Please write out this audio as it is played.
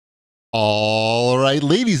All right,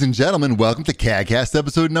 ladies and gentlemen, welcome to CAGcast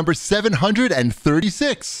episode number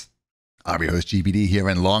 736. I'm your host, GPD, here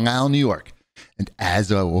in Long Island, New York. And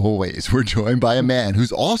as always, we're joined by a man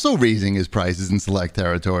who's also raising his prices in select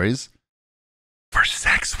territories for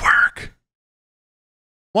sex work.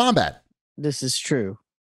 Wombat. This is true.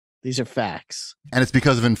 These are facts. And it's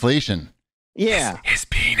because of inflation. Yeah. His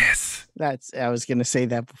penis. I was going to say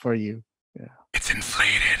that before you. Yeah. It's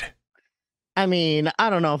inflated. I mean, I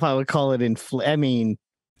don't know if I would call it I mean,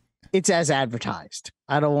 it's as advertised.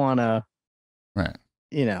 I don't want to, Right.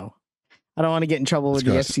 I don't want to get in trouble with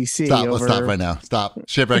the FCC. Let's stop right now. Stop.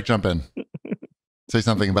 Shipwreck, jump in. Say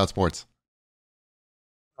something about sports.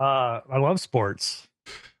 I love sports.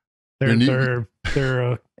 They're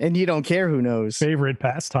and you don't care who knows. Favorite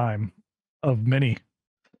pastime of many.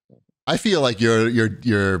 I feel like your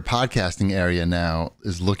podcasting area now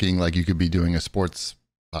is looking like you could be doing a sports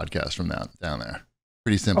podcast from down there.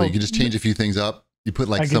 Pretty simple. You can just change a few things up. You put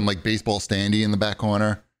some baseball standee in the back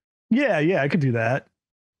corner. Yeah, I could do that.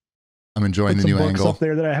 I'm enjoying the new angle up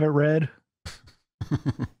there that I haven't read.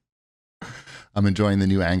 I'm enjoying the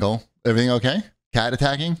new angle. Everything okay? Cat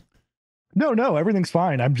attacking? No, everything's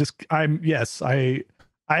fine. I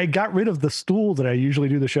got rid of the stool that I usually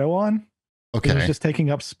do the show on. Okay. It was just taking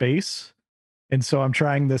up space. And so I'm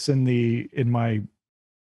trying this in my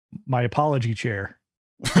apology chair.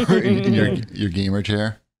 in your gamer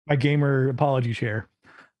chair? My gamer apology chair.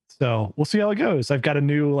 So we'll see how it goes. I've got a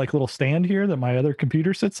new little stand here that my other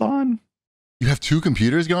computer sits on. You have two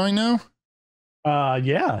computers going now?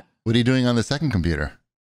 Yeah. What are you doing on the second computer?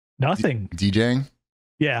 Nothing. DJing?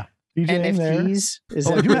 Yeah. DJing NFTs?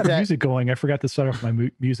 There. I do have music going. I forgot to start off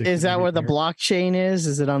my music. Is that where the blockchain is?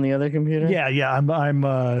 Is it on the other computer? Yeah.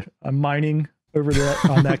 I'm mining over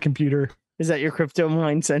on that computer. Is that your crypto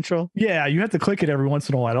mine central? Yeah, you have to click it every once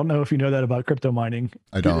in a while. I don't know if you know that about crypto mining.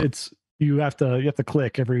 I don't. You have to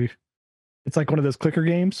click every. It's like one of those clicker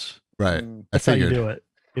games. Right. That's how you do it.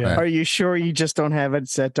 Yeah. Right. Are you sure you just don't have it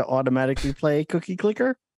set to automatically play cookie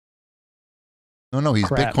clicker? No, he's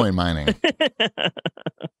Crap. Bitcoin mining.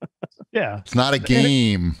 Yeah. It's not a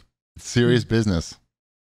game. It's serious business.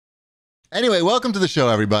 Anyway, welcome to the show,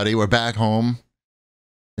 everybody. We're back home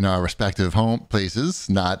in our respective home places,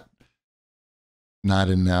 not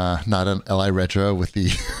in LI Retro with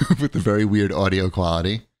the with the very weird audio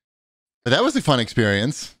quality. But that was a fun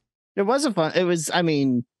experience. It was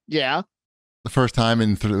yeah. The first time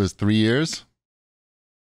it was 3 years.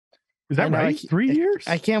 Is that right? 3 years?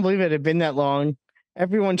 I can't believe it had been that long.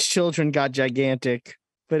 Everyone's children got gigantic,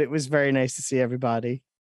 but it was very nice to see everybody.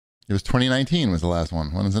 It was 2019 was the last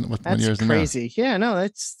one. When is it? What That's years crazy. Yeah, no,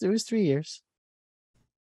 it was 3 years.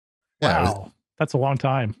 Yeah, wow. That's a long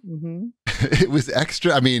time. Mm-hmm. It was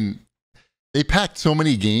extra. I mean, they packed so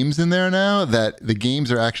many games in there now that the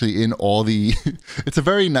games are actually in all the. It's a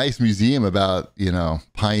very nice museum about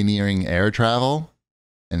pioneering air travel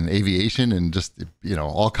and aviation and just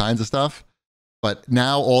all kinds of stuff. But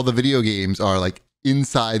now all the video games are like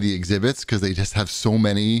inside the exhibits because they just have so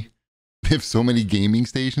many. They have so many gaming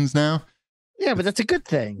stations now. Yeah, but that's a good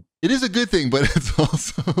thing. It is a good thing, but it's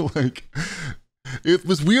also like it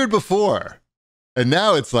was weird before. And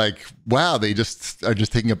now it's like, wow, they just are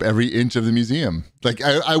just taking up every inch of the museum. Like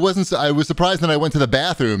I was surprised when I went to the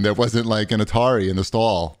bathroom, there wasn't like an Atari in the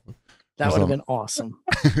stall. That would have been awesome.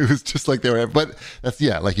 It was just like they were, but that's,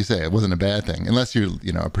 like you say, it wasn't a bad thing unless you're,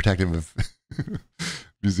 protective of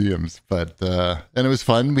museums. But, and it was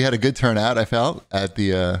fun. We had a good turnout, I felt, at the,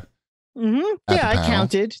 mm-hmm. Yeah, I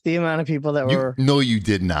counted the amount of people that were. No, you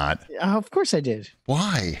did not. Of course I did.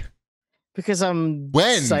 Why? Because I'm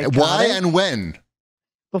when? psychotic. Why and when?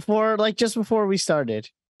 Just before we started.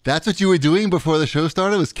 That's what you were doing before the show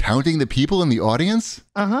started? Was counting the people in the audience?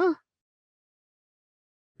 Uh-huh.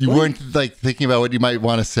 You weren't thinking about what you might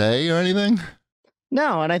want to say or anything?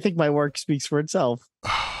 No, and I think my work speaks for itself.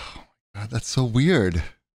 Oh my God, that's so weird.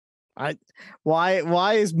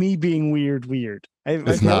 Why is me being weird?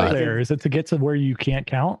 It's not. Is it to get to where you can't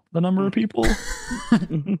count the number of people?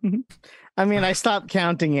 I mean, I stopped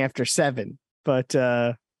counting after 7, but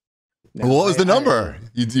what was the number?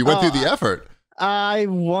 You went through the effort. I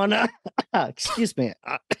wanna excuse me.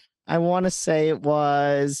 I want to say it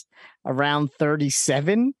was around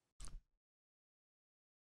 37.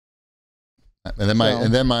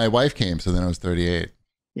 And then my wife came, so then it was 38.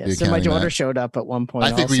 Yes, so my daughter showed up at one point.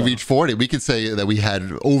 I think we reached 40. We could say that we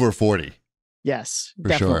had over 40. Yes, for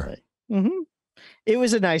definitely. Sure. Mm-hmm. It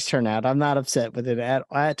was a nice turnout. I'm not upset with it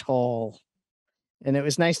at all. And it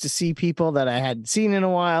was nice to see people that I hadn't seen in a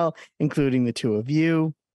while, including the two of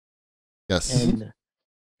you. Yes. And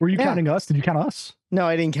Were you Yeah. counting us? Did you count us? No,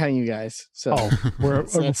 I didn't count you guys. So Oh, we're over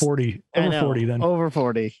That's- 40. I Over know, 40 then. over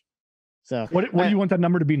 40. So What do you want that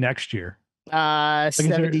number to be next year?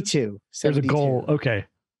 72. There's a goal. 72. Okay.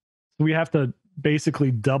 So we have to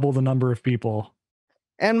basically double the number of people.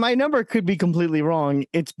 And my number could be completely wrong.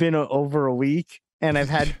 It's been over a week, and I've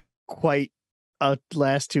had quite a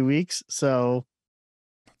last 2 weeks. So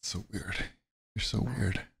That's so weird. You're so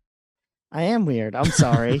weird. I am weird. I'm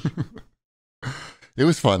sorry. It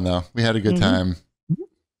was fun though. We had a good time.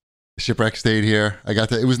 Shipwreck stayed here.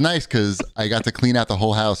 It was nice because I got to clean out the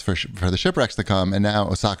whole house for the shipwrecks to come, and now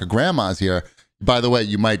Osaka grandma's here. By the way,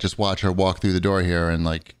 you might just watch her walk through the door here and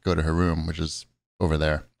like go to her room, which is over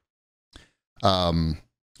there.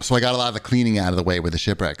 So I got a lot of the cleaning out of the way with the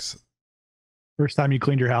shipwrecks. First time you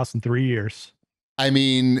cleaned your house in 3 years. I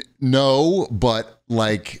mean, no, but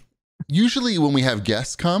like usually when we have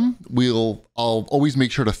guests come, I'll always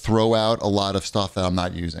make sure to throw out a lot of stuff that I'm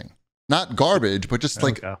not using. Not garbage, but just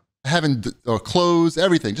like having or clothes,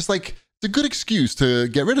 everything. Just like it's a good excuse to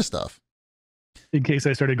get rid of stuff. In case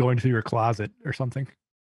I started going through your closet or something.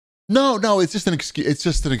 No, it's just an excuse. It's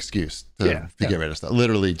just an excuse to get rid of stuff.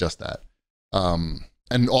 Literally just that.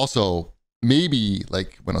 And also maybe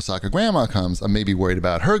like when Osaka grandma comes, I'm maybe worried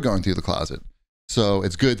about her going through the closet. So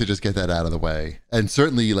it's good to just get that out of the way. And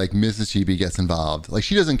certainly like Mrs. Cheapy gets involved. Like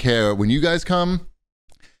she doesn't care when you guys come.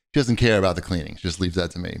 She doesn't care about the cleaning. She just leaves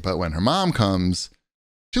that to me. But when her mom comes,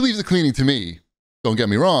 she leaves the cleaning to me. Don't get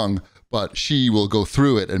me wrong, but she will go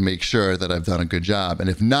through it and make sure that I've done a good job. And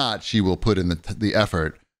if not, she will put in the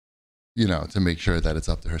effort, to make sure that it's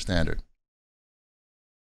up to her standard.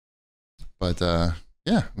 But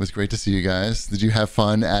yeah, it was great to see you guys. Did you have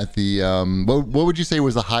fun at the, what would you say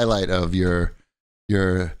was the highlight of your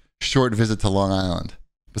short visit to Long Island?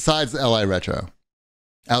 Besides the LI Retro.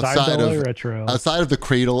 Outside of the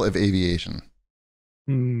cradle of aviation.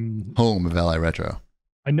 Home of LI Retro.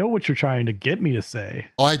 I know what you're trying to get me to say.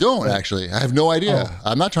 Oh, I don't actually. I have no idea. Oh.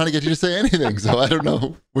 I'm not trying to get you to say anything, so I don't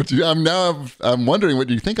know what you. I'm wondering what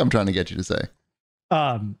you think I'm trying to get you to say.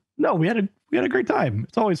 No, we had a great time.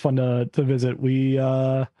 It's always fun to visit. We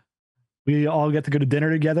all get to go to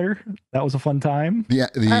dinner together. That was a fun time.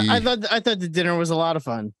 I thought the dinner was a lot of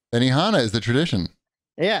fun. Benihana is the tradition.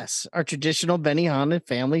 Yes, our traditional Benihana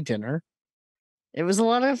family dinner. It was a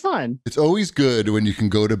lot of fun. It's always good when you can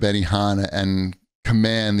go to Benihana and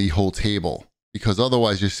command the whole table, because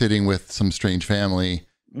otherwise you're sitting with some strange family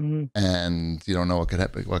and you don't know what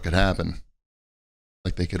could happen.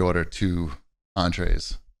 Like they could order 2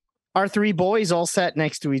 entrees. Our 3 boys all sat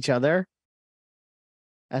next to each other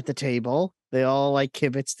at the table. They all like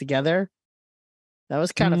kibitz together. That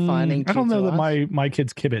was kind of fun. And I don't know cute that to us. my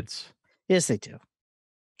kids kibitz. Yes, they do.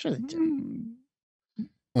 Sure, they do.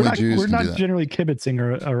 We're not generally kibitzing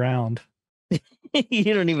around.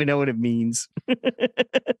 You don't even know what it means.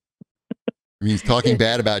 It means talking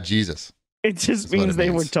bad about Jesus. It just means they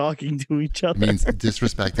were talking to each other. It means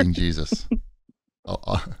disrespecting Jesus as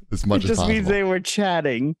much as possible. It just means they were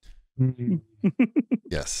chatting.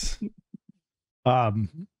 Yes.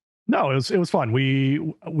 No, it was fun.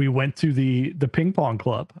 We went to the ping pong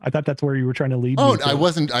club. I thought that's where you were trying to lead me. Oh, to. I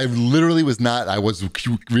wasn't. I literally was not. I was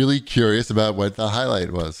really curious about what the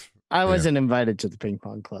highlight was. I wasn't invited to the ping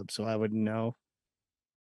pong club, so I wouldn't know.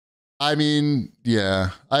 I mean, yeah.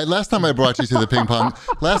 Last time I brought you to the ping pong.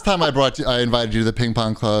 I invited you to the ping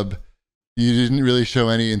pong club. You didn't really show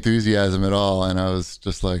any enthusiasm at all, and I was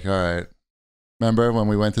just like, all right. Remember when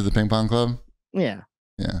we went to the ping pong club? Yeah.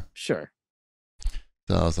 Yeah. Sure.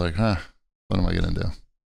 So I was like, what am I gonna do?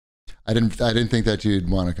 I didn't think that you'd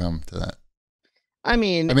want to come to that. I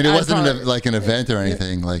mean, it wasn't like an event or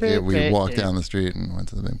anything. Like we walked down the street and went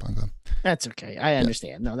to the ping pong club. That's okay. I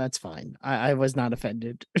understand. No, that's fine. I was not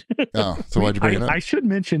offended. Oh, so why'd you bring it up? I should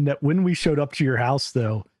mention that when we showed up to your house,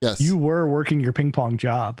 though, yes, you were working your ping pong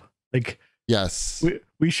job. Like, yes,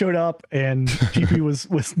 we showed up and GP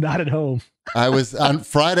was not at home. I was on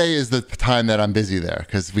Friday is the time that I'm busy there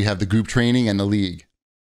because we have the group training and the league,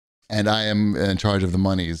 and I am in charge of the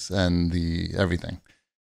monies and the everything.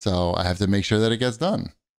 So I have to make sure that it gets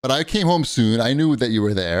done. But I came home soon. I knew that you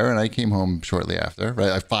were there, and I came home shortly after. Right,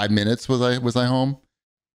 like 5 minutes was I home?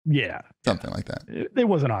 Yeah, something like that. It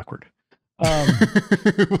wasn't awkward.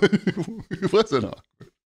 It wasn't awkward.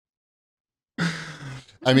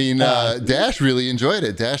 I mean, Dash really enjoyed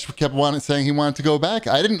it. Dash kept saying he wanted to go back.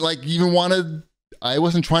 I didn't I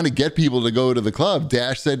wasn't trying to get people to go to the club.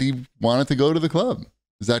 Dash said he wanted to go to the club.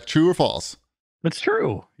 Is that true or false? That's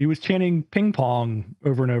true. He was chanting ping pong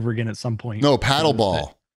over and over again at some point. No,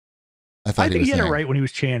 paddleball. I think he had it right when he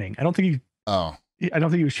was chanting. I don't think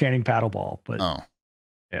he was chanting paddleball, but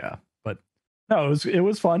yeah. But No, it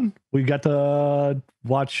was fun. We got to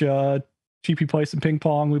watch Cheapy play some ping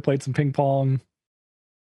pong. We played some ping pong.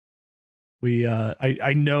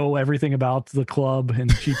 I know everything about the club and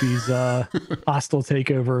Cheapy's hostile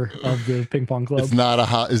takeover of the ping pong club. It's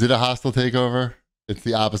not is it a hostile takeover? It's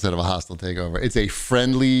the opposite of a hostile takeover. It's a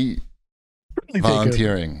friendly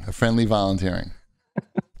volunteering. A friendly volunteering.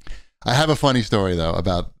 I have a funny story though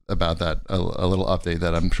about that. A little update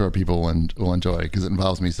that I'm sure people will enjoy because it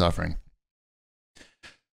involves me suffering.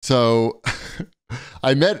 So,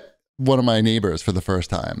 I met one of my neighbors for the first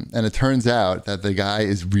time, and it turns out that the guy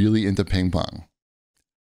is really into ping pong.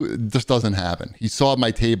 It just doesn't happen. He saw my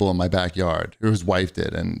table in my backyard, or his wife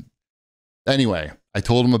did, and anyway, I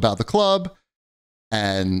told him about the club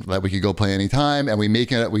and that we could go play anytime, and we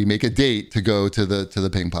make a date to go to the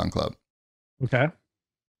ping pong club. Okay.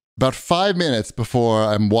 About 5 minutes before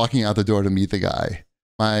I'm walking out the door to meet the guy,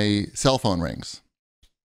 my cell phone rings.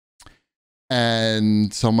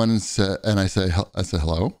 And someone said, and I said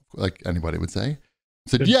hello, like anybody would say. I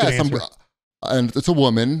said, yes, and it's a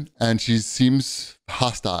woman, and she seems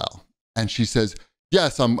hostile. And she says,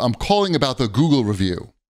 yes, I'm calling about the Google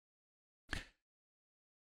review.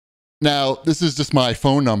 Now, this is just my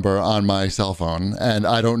phone number on my cell phone, and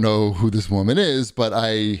I don't know who this woman is, but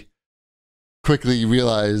I quickly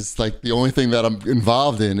realized, like, the only thing that I'm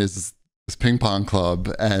involved in is this ping pong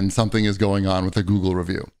club, and something is going on with the Google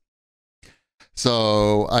review.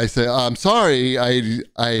 So I say, I'm sorry,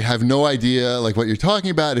 I have no idea like what you're talking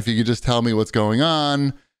about. If you could just tell me what's going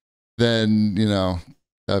on, then,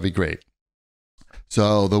 that'd be great.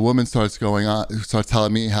 So the woman starts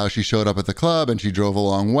telling me how she showed up at the club and she drove a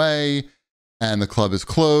long way and the club is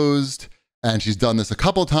closed and she's done this a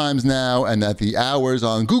couple times now and that the hours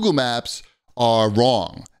on Google Maps are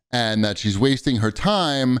wrong and that she's wasting her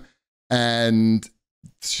time and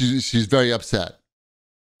she's very upset.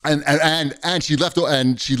 And she left,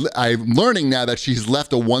 I'm learning now that she's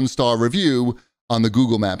left a 1-star review on the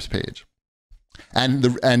Google Maps page.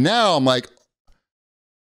 And now I'm like,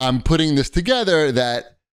 I'm putting this together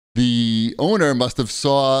that the owner must have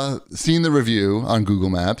seen the review on Google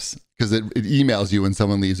Maps because it emails you when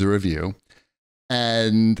someone leaves a review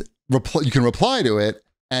and you can reply to it.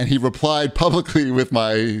 And he replied publicly with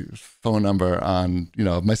my phone number on,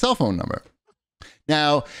 my cell phone number.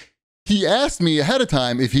 Now, he asked me ahead of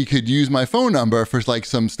time if he could use my phone number for like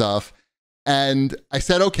some stuff. And I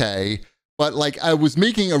said, okay. But like I was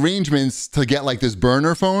making arrangements to get like this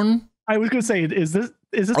burner phone. I was going to say, is this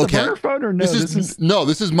okay. The burner phone or no?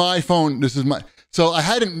 This is my phone. So I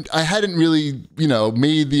hadn't really,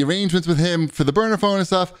 made the arrangements with him for the burner phone and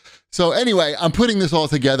stuff. So anyway, I'm putting this all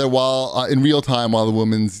together while in real time while the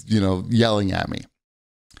woman's, yelling at me.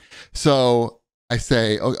 So I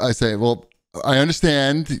say, well, I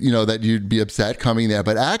understand, that you'd be upset coming there,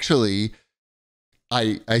 but actually,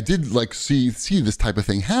 I did like see this type of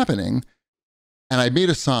thing happening, and I made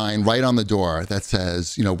a sign right on the door that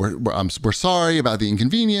says, we're sorry about the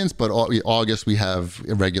inconvenience, but August we have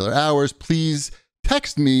irregular hours. Please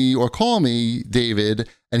text me or call me, David,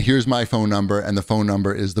 and here's my phone number, and the phone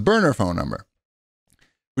number is the burner phone number,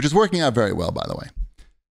 which is working out very well, by the way.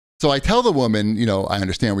 So I tell the woman, I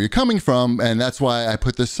understand where you're coming from, and that's why I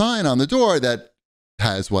put this sign on the door that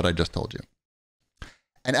has what I just told you.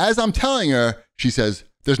 And as I'm telling her, she says,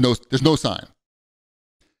 there's no sign.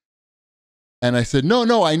 And I said,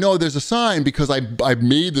 no, I know there's a sign because I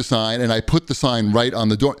made the sign and I put the sign right on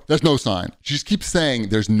the door. There's no sign. She just keeps saying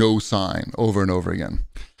there's no sign over and over again.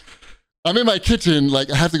 I'm in my kitchen,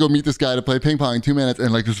 like I have to go meet this guy to play ping pong in 2 minutes,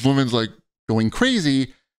 and like this woman's like going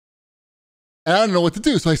crazy. And I don't know what to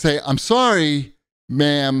do. So I say, I'm sorry,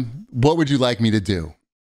 ma'am, what would you like me to do?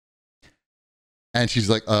 And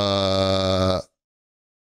she's like,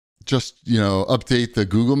 just, update the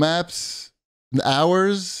Google Maps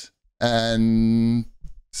hours and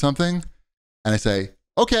something. And I say,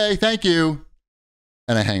 okay, thank you.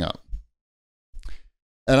 And I hang up.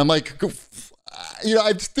 And I'm like,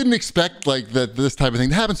 I just didn't expect like that this type of thing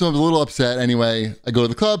to happen. So I was a little upset. Anyway, I go to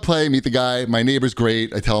the club, play, meet the guy. My neighbor's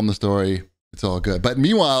great. I tell him the story. It's all good. But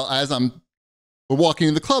meanwhile, as we're walking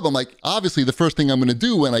in the club, I'm like, obviously the first thing I'm going to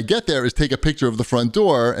do when I get there is take a picture of the front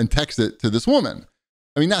door and text it to this woman.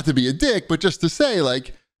 I mean, not to be a dick, but just to say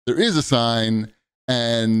like, there is a sign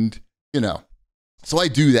and, so I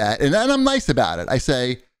do that. And I'm nice about it. I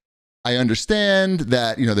say, I understand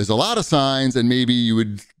that, there's a lot of signs and maybe you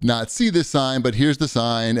would not see this sign, but here's the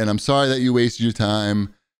sign. And I'm sorry that you wasted your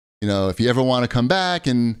time. If you ever want to come back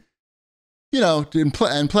and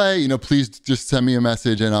play, please just send me a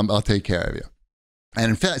message and I'll take care of you. And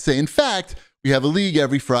in fact, we have a league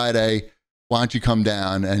every Friday. why don't you come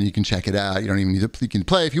down and you can check it out? You don't even need to, you can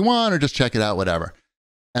play if you want or just check it out, whatever.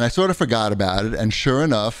 And I sort of forgot about it. And sure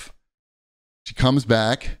enough, she comes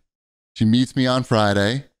back. She meets me on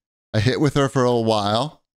Friday. I hit with her for a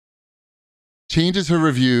while, changes her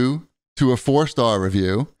review to a 4-star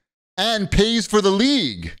review, and pays for the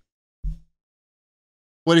league.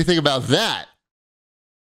 What do you think about that?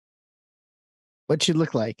 What'd she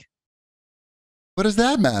look like? What does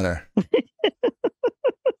that matter?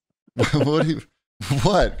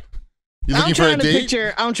 What? You looking for a date?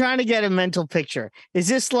 I'm trying to get a mental picture. Is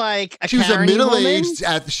this like a She was a Karen middle-aged.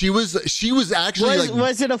 woman? She was actually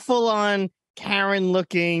Was it a full-on Karen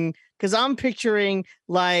looking? Because I'm picturing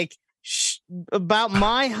like about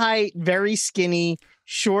my height, very skinny,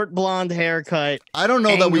 short blonde haircut. I don't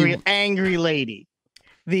know angry lady.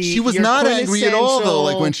 She was not angry at all, though.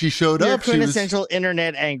 Like when she showed up, quintessential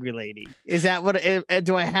internet angry lady. Is that what?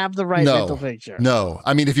 Do I have the right mental picture? No.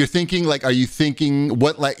 I mean, if you're thinking like, are you thinking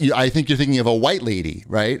what? Like, I think you're thinking of a white lady,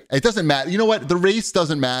 right? It doesn't matter. You know what? The race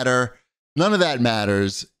doesn't matter. None of that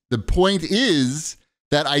matters. The point is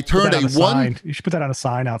that I turned a one. You should put that on a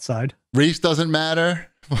sign outside. Race doesn't matter.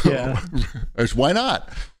 Yeah. Why not?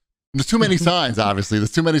 There's too many signs. Obviously,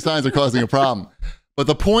 there's too many signs are causing a problem. But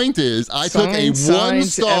the point is, I took a 1-star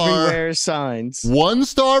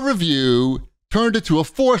review, turned it to a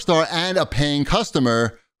 4-star, and a paying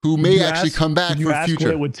customer who may actually come back for future.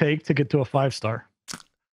 What it would take to get to a 5-star?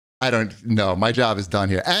 I don't know. My job is done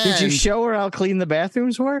here. And, did you show her how clean the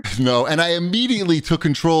bathrooms were? No, and I immediately took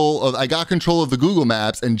control of. I got control of the Google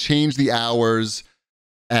Maps and changed the hours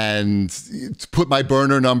and put my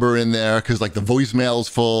burner number in there because like the voicemail's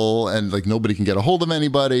full and like nobody can get a hold of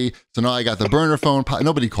anybody. So now I got the burner phone.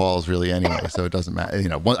 Nobody calls really anyway, so it doesn't matter. You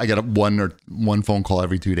know, I get one phone call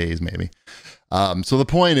every 2 days maybe. So the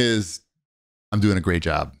point is, I'm doing a great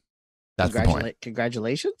job. That's the point.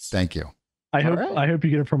 Congratulations. Thank you. I hope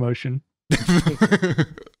you get a promotion.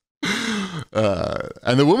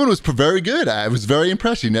 And the woman was very good. I was very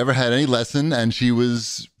impressed. She never had any lesson, and she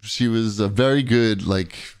was a very good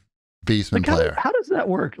like basement player. How does that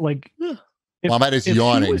work? Like, I'm just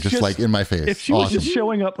yawning, just like in my face. If she was just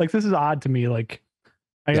showing up, like this is odd to me. Like,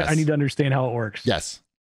 I need to understand how it works. Yes.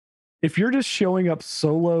 If you're just showing up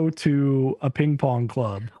solo to a ping pong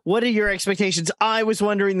club, what are your expectations? I was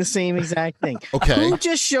wondering the same exact thing. Okay. Who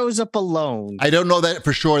just shows up alone? I don't know that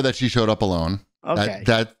for sure that she showed up alone. Okay.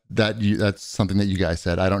 That's something that you guys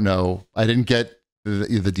said. I don't know. I didn't get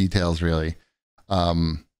the details really. I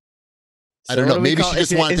don't know. Maybe she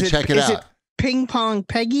just wanted to check it out. Is it Ping Pong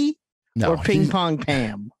Peggy? No. Or Ping Pong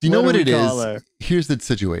Pam? Do you know what it is? Here's the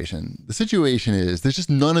situation. The situation is there's just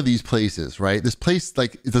none of these places, right? This place,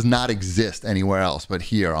 like, it does not exist anywhere else but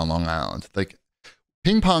here on Long Island. Like,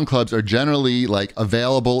 ping pong clubs are generally like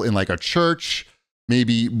available in like a church,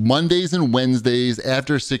 maybe Mondays and Wednesdays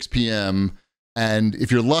after 6 p.m. And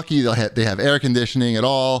if you're lucky, they have air conditioning at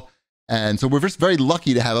all. And so we're just very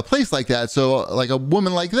lucky to have a place like that. So like a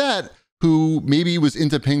woman like that who maybe was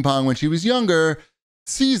into ping pong when she was younger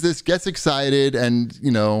sees this, gets excited, and, you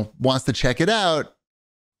know, wants to check it out.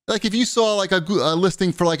 Like if you saw like a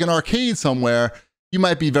listing for like an arcade somewhere, you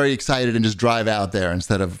might be very excited and just drive out there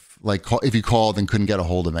instead of like if you called and couldn't get a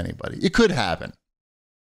hold of anybody. It could happen.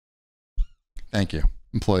 Thank you.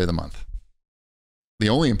 Employee of the month. The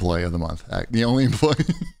only employee of the month. The only employee.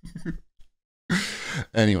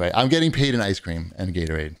 Anyway, I'm getting paid in ice cream and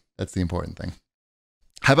Gatorade. That's the important thing.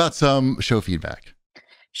 How about some show feedback?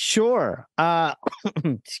 Sure.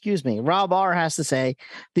 Excuse me. Rob R has to say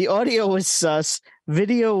the audio was sus,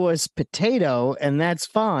 video was potato, and that's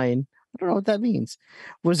fine. I don't know what that means.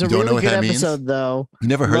 Was a really good episode, though. You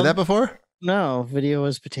never heard that before? No. Video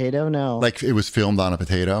was potato? No. Like it was filmed on a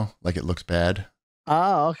potato? Like it looks bad?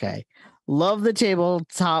 Oh, okay. Love the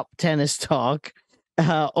tabletop tennis talk.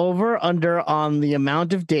 Over under on the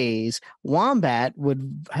amount of days Wombat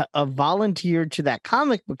would volunteer to that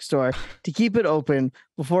comic book store to keep it open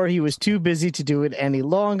before he was too busy to do it any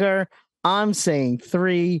longer. I'm saying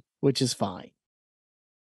 3, which is fine.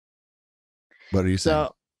 What are you saying?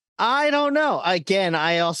 So I don't know. Again,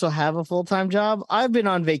 I also have a full-time job. I've been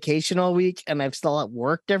on vacation all week and I've still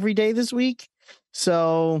worked every day this week.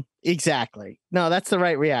 So exactly. No, that's the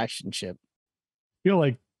right reaction, Chip. Feel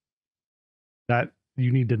like that you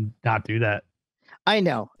need to not do that. I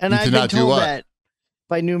know. And I've been told that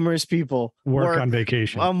by numerous people. Work on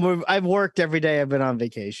vacation. I've worked every day I've been on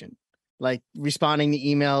vacation. Like responding to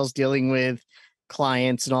emails, dealing with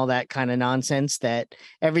clients and all that kind of nonsense that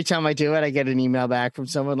every time I do it, I get an email back from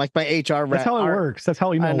someone like my HR rep. That's how it works. That's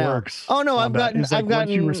how email works. Oh no, I've gotten once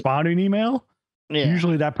you respond to an email,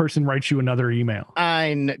 usually that person writes you another email.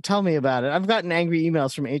 Tell me about it. I've gotten angry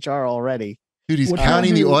emails from HR already. Dude, he's What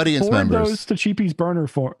counting the audience forward members. those to Cheapy's burner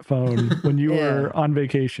phone when you Yeah. were on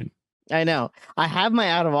vacation. I know. I have my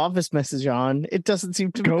out of office message on. It doesn't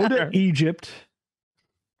seem to Go matter. to Egypt,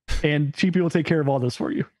 and Cheapy will take care of all this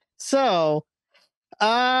for you. So,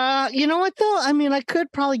 you know what though? I mean, I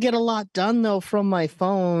could probably get a lot done though from my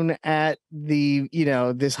phone at the,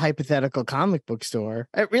 this hypothetical comic book store.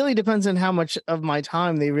 It really depends on how much of my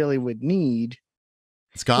time they really would need.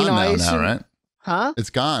 It's gone now, right? Huh? It's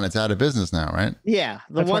gone. It's out of business now, right? Yeah,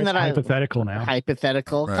 the That's one why that it's hypothetical now.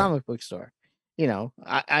 Hypothetical Right. comic book store.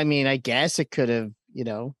 I mean, I guess it could have,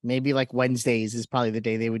 maybe like Wednesdays is probably the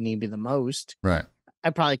day they would need me the most. Right. I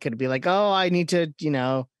probably could be like, oh, I need to,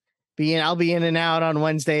 I'll be in and out on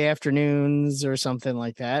Wednesday afternoons or something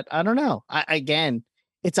like that. I don't know. Again,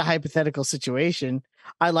 it's a hypothetical situation.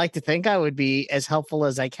 I like to think I would be as helpful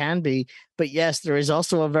as I can be, but yes, there is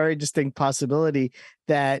also a very distinct possibility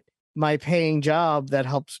that my paying job that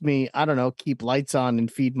helps me, I don't know, keep lights on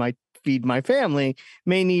and feed my family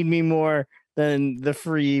may need me more than the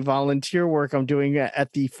free volunteer work I'm doing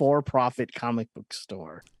at the for-profit comic book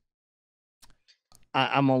store.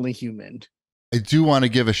 I'm only human. I do want to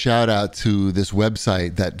give a shout out to this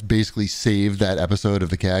website that basically saved that episode of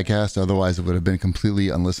the CAGcast. Otherwise, it would have been completely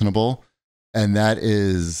unlistenable. And that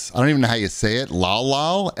is, I don't even know how you say it.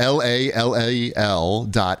 Lallal,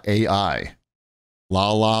 LALAL.ai.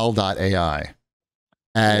 Lallal.ai.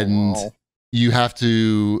 And Wow. you have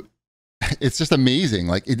to, it's just amazing.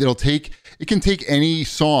 Like it can take any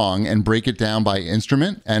song and break it down by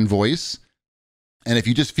instrument and voice. And if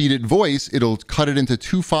you just feed it voice, it'll cut it into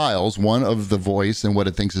two files, one of the voice and what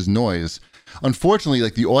it thinks is noise. Unfortunately,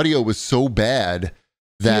 like the audio was so bad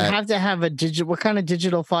that you have to have a digital. What kind of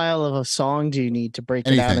digital file of a song do you need to break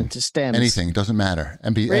it out into stems? anything, it doesn't matter.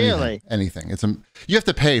 Really? Anything. You have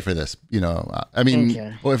to pay for this, I mean,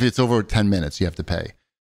 Okay. well, if it's over 10 minutes, you have to pay.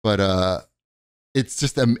 But it's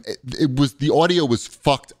just the audio was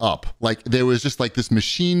fucked up. Like there was just like this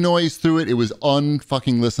machine noise through it. It was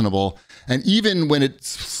unfucking listenable. And even when it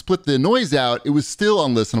split the noise out, it was still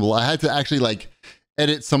unlistenable. I had to actually like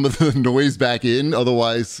edit some of the noise back in.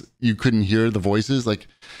 Otherwise you couldn't hear the voices. Like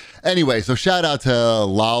anyway, so shout out to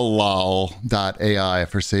lallal.ai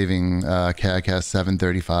for saving CAGcast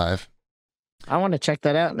 735. I want to check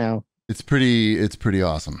that out now. It's pretty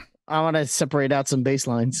awesome. I want to separate out some bass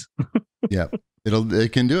lines. Yep.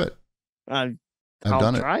 It can do it. I'll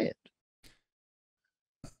done it. try it.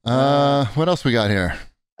 What else we got here?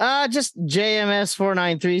 Just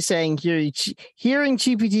JMS493 saying hearing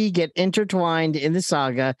GPT get intertwined in the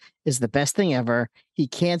saga is the best thing ever. He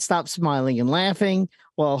can't stop smiling and laughing.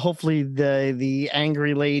 Well, hopefully the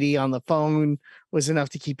angry lady on the phone was enough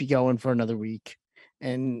to keep you going for another week.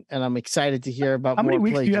 And I'm excited to hear about How many more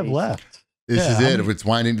weeks play, do you have Jason. left? This is it. It's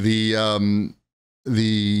winding the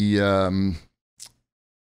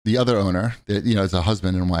other owner. It's a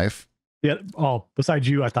husband and wife. Yeah. Oh, besides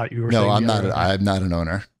you, I thought you were. No, saying I'm the not. other one. I'm not an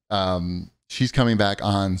owner. She's coming back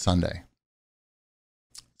on Sunday,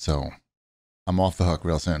 so I'm off the hook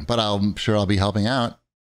real soon. But I'm sure I'll be helping out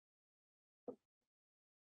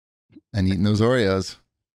and eating those Oreos.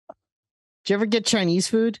 Did you ever get Chinese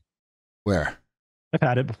food? Where? I've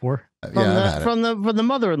had it before. From I've had it. from the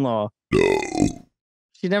mother-in-law.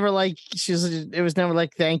 She never it was never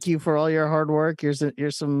like, thank you for all your hard work. Here's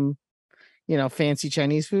some, fancy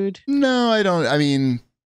Chinese food. No, I don't. I mean,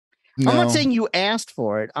 no. I'm not saying you asked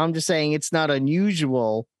for it. I'm just saying it's not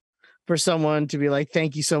unusual for someone to be like,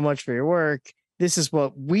 thank you so much for your work. This is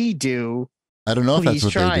what we do. I don't know if that's Please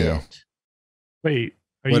what try they do. it. Wait,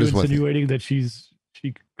 are What you is what? insinuating that she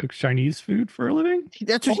cooks Chinese food for a living?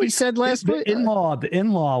 That's what he said last week. The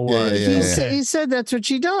in-law was. Yeah. He said that's what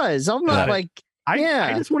she does. I'm not Got it. like,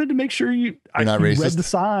 I just wanted to make sure you not read racist? the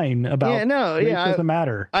sign about race doesn't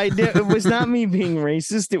matter. it was not me being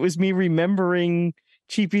racist. It was me remembering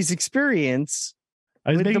Cheapy's experience.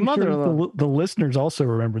 I was with the making sure mother-in-law. the listeners also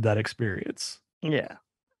remembered that experience. Yeah.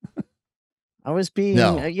 I was being,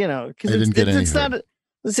 No, because I didn't get any it's not,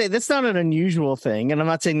 let's say that's not an unusual thing. And I'm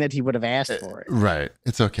not saying that he would have asked for it. Right.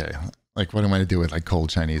 It's okay. Like, what am I to do with like cold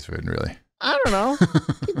Chinese food, really? I don't know.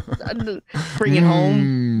 Bring it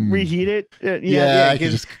home, reheat it. I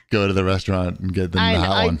could just go to the restaurant and get them the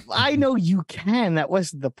hot one. I know you can. That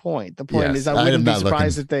wasn't the point. The point Yes, is I I wouldn't am be not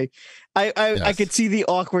surprised looking- if I Yes. could see the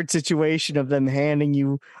awkward situation of them handing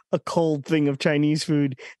you a cold thing of Chinese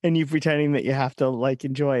food and you pretending that you have to like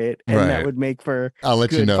enjoy it. And Right. that would make for I'll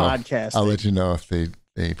let you good know. podcasting. I'll let you know if they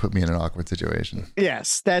put me in an awkward situation.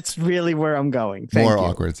 Yes, that's really where I'm going. Thank More you.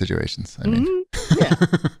 awkward situations. I mean, Mhm. Yeah.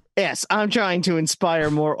 Yes, I'm trying to inspire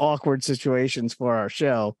more awkward situations for our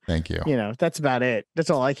show. thank you. That's about it. That's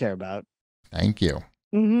all I care about. Thank you.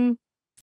 Mm-hmm.